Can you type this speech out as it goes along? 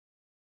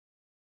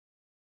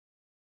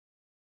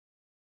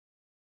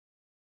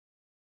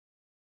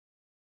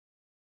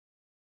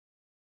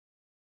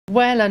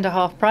well under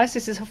half price.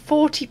 This is a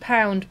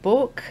 £40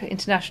 book,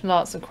 International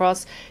Arts and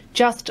Crafts,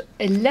 just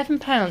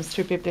 £11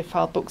 through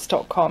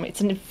bibliophileBooks.com.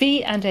 It's a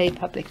V&A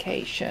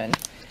publication,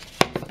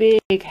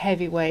 big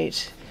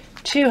heavyweight,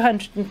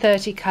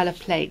 230 colour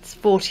plates,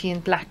 40 in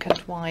black and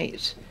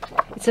white.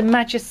 It's a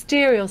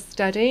magisterial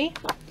study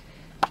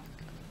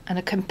and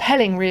a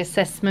compelling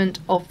reassessment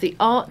of the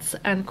arts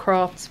and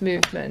crafts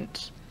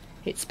movement.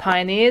 Its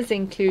pioneers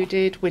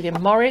included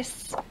William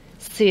Morris,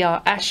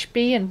 C.R.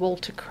 Ashbee and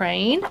Walter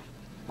Crane,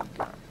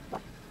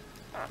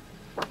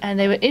 and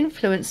they were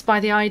influenced by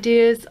the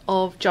ideas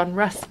of John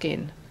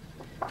Ruskin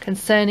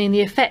concerning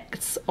the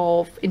effects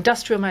of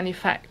industrial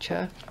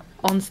manufacture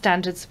on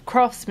standards of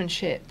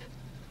craftsmanship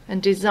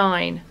and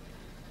design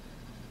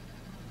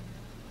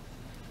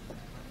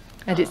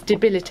and its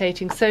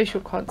debilitating social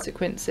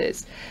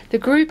consequences. The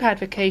group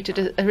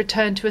advocated a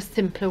return to a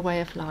simpler way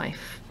of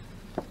life.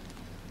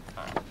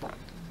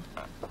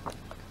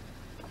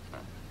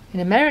 In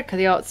America,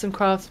 the arts and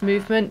crafts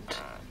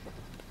movement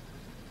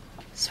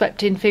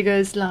swept in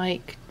figures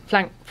like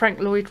Frank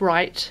Lloyd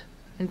Wright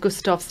and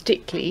Gustav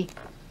Stickley.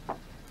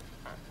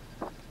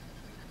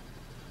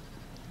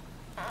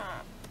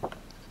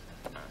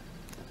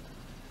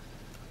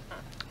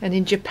 And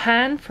in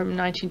Japan, from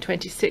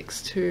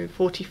 1926 to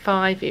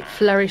 45, it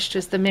flourished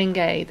as the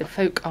Mingei, the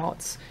folk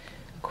arts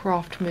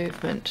craft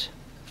movement.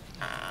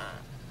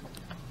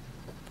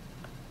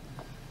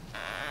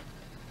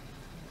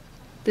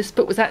 This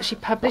book was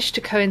actually published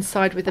to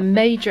coincide with a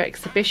major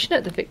exhibition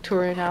at the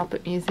Victoria and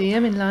Albert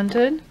Museum in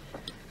London,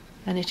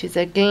 and it is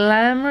a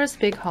glamorous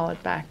big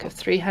hardback of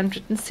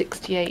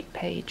 368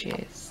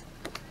 pages.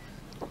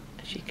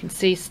 As you can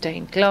see,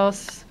 stained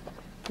glass,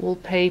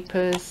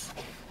 wallpapers,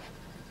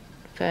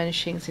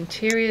 furnishings,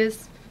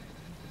 interiors.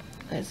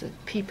 There's a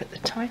peep at the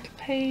title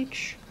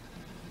page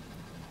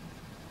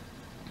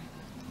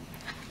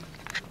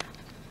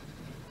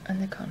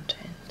and the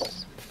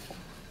contents.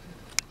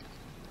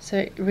 So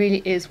it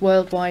really is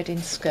worldwide in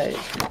scope.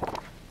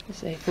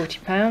 It's a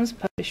 £40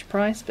 published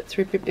price, but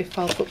through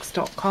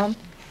bibliophileBooks.com.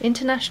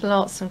 International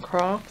Arts and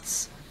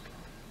Crafts,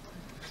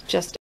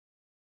 just